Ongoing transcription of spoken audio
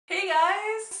Hey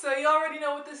guys! So you already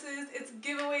know what this is. It's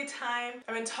giveaway time.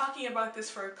 I've been talking about this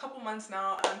for a couple months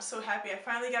now. I'm so happy I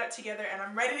finally got it together and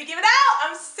I'm ready to give it out!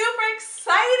 I'm super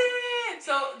excited!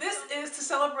 So this is to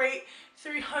celebrate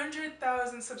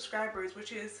 300,000 subscribers,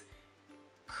 which is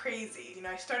crazy. You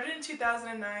know, I started in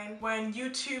 2009 when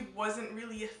YouTube wasn't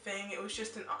really a thing. It was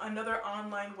just another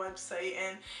online website,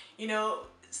 and you know,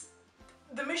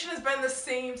 the mission has been the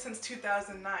same since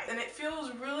 2009, and it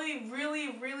feels really good.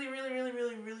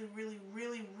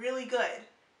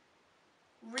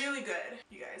 Really good,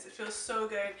 you guys. It feels so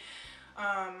good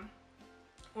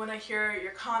when I hear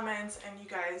your comments and you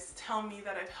guys tell me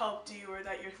that I've helped you, or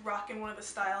that you're rocking one of the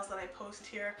styles that I post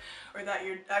here, or that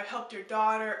I've helped your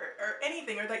daughter, or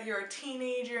anything, or that you're a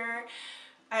teenager.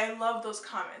 I love those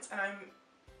comments, and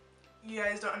you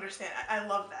guys don't understand. I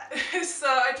love that. So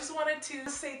I just wanted to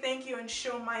say thank you and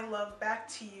show my love back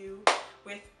to you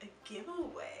with a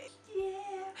giveaway.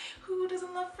 Yeah, who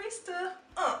doesn't love free stuff?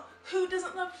 Who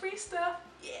doesn't love free stuff?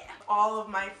 Yeah. All of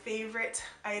my favorite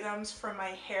items for my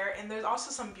hair, and there's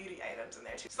also some beauty items in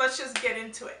there too. So let's just get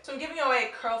into it. So I'm giving away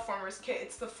a Curlformers kit.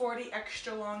 It's the 40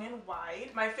 extra long and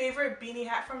wide. My favorite beanie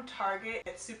hat from Target.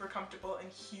 It's super comfortable and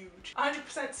huge.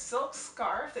 100% silk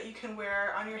scarf that you can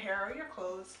wear on your hair or your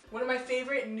clothes. One of my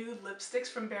favorite nude lipsticks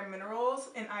from Bare Minerals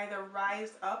in either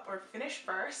Rise Up or Finish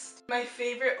First. My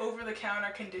favorite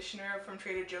over-the-counter conditioner from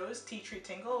Trader Joe's, Tea Tree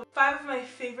Tingle. 5 of my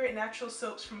favorite natural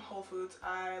soaps from Whole Foods.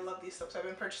 I love these soaps. I've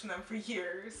been purchasing them for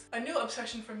years. A new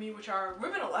obsession for me, which are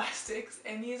ribbon elastics,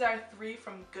 and these are 3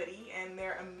 from Goody, and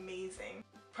they're amazing.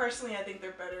 Personally, I think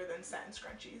they're better than satin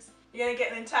scrunchies. You're gonna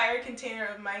get an entire container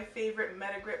of my favorite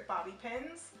Metagrip bobby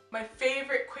pins. My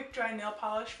favorite quick dry nail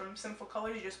polish from Sinful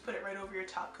Colors. You just put it right over your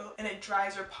top coat and it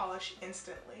dries or polish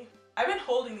instantly. I've been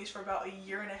holding these for about 1.5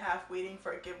 years waiting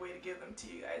for a giveaway to give them to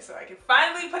you guys, so I can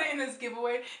finally put it in this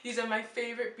giveaway. These are my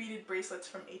favorite beaded bracelets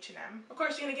from H&M. Of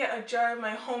course, you're gonna get a jar of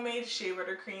my homemade shea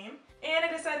butter cream. And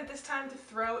I decided this time to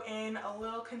throw in a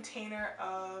little container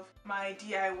of my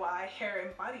DIY hair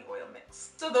and body oil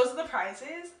mix. So those are the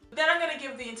prizes. Then I'm gonna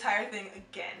give the entire thing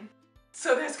again.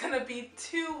 So there's gonna be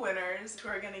 2 winners who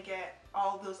are gonna get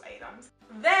all those items.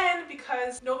 Then,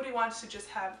 because nobody wants to just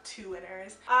have 2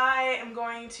 winners, I am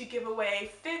going to give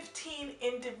away 15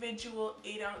 individual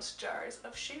 8-ounce jars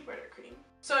of shea butter cream.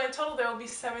 So in total there will be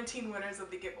 17 winners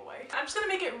of the giveaway. I'm just gonna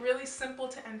make it really simple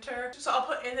to enter. So I'll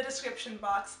put in the description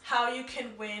box how you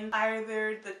can win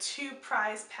either the 2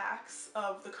 prize packs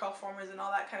of the Curlformers and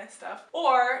all that kind of stuff,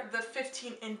 or the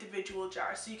 15 individual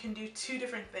jars. So you can do 2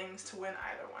 different things to win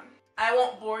either one. I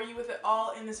won't bore you with it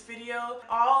all in this video.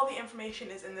 All the information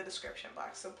is in the description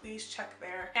box, so please check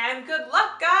there. And good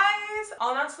luck, guys!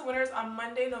 I'll announce the winners on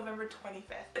Monday, November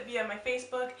 25th via my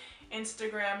Facebook,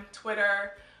 Instagram,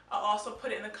 Twitter. I'll also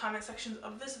put it in the comment sections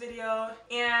of this video,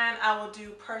 and I will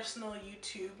do personal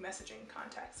YouTube messaging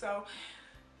contact. So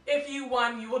if you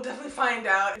won, you will definitely find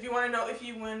out. If you want to know if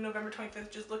you win November 25th,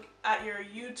 just look at your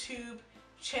YouTube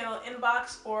channel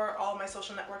inbox or all my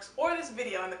social networks or this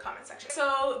video in the comment section.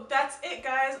 So that's it,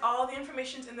 guys. All the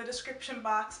information's in the description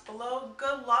box below.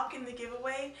 Good luck in the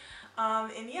giveaway.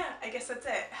 And yeah, I guess that's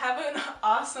it. Have an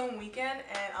awesome weekend,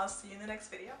 and I'll see you in the next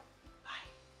video. Bye.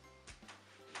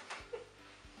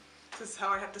 This is how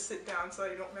I have to sit down so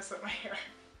I don't mess up my hair.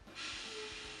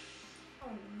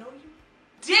 Oh no, you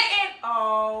didn't!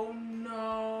 Oh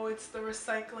no, it's the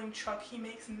recycling truck. He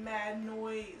makes mad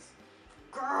noise.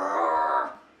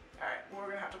 Alright, well, we're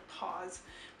gonna have to pause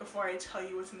before I tell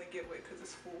you what's in the giveaway because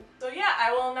it's full. So yeah,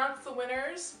 I will announce the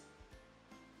winners.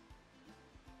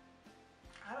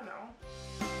 I don't know.